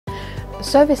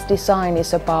Service design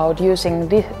is about using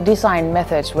design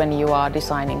methods when you are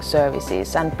designing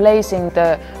services and placing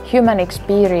the human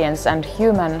experience and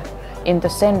human in the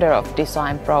center of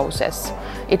design process.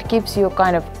 It gives you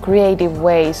kind of creative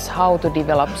ways how to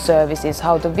develop services,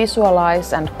 how to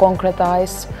visualize and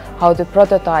concretize, how to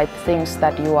prototype things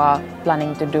that you are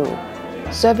planning to do.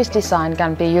 Service design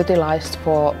can be utilized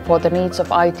for the needs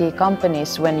of IT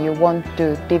companies when you want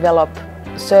to develop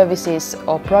services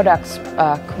or products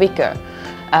quicker.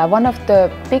 One of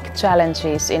the big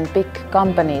challenges in big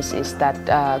companies is that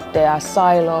they are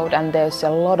siloed and there's a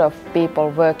lot of people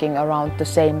working around the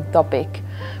same topic.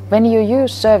 When you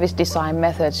use service design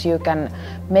methods, you can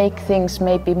make things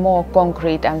maybe more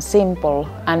concrete and simple,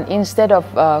 and instead of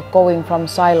going from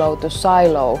silo to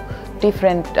silo,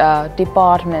 different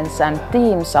departments and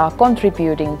teams are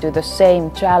contributing to the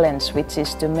same challenge, which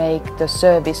is to make the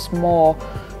service more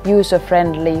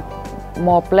user-friendly,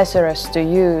 more pleasurous to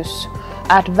use,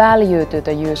 add value to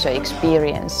the user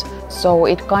experience. So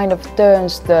it kind of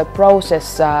turns the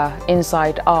process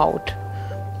inside out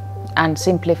and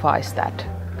simplifies that.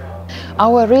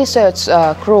 Our research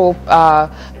group,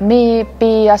 me,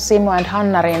 Pia, Simo and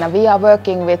Hanna-Riina, we are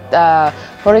working with,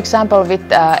 for example, with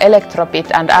Electropit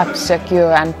and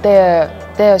AppSecure and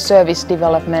their service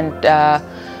development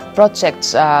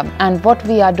projects, and what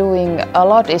we are doing a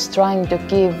lot is trying to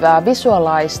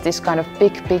visualize this kind of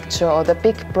big picture or the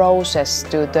big process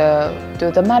to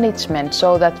the management,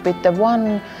 so that with the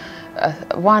one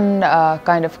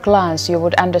kind of glance you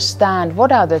would understand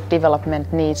what are the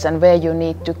development needs and where you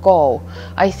need to go.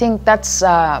 I think that's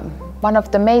one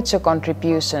of the major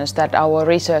contributions that our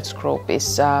research group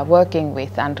is working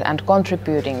with and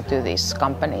contributing to these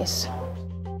companies.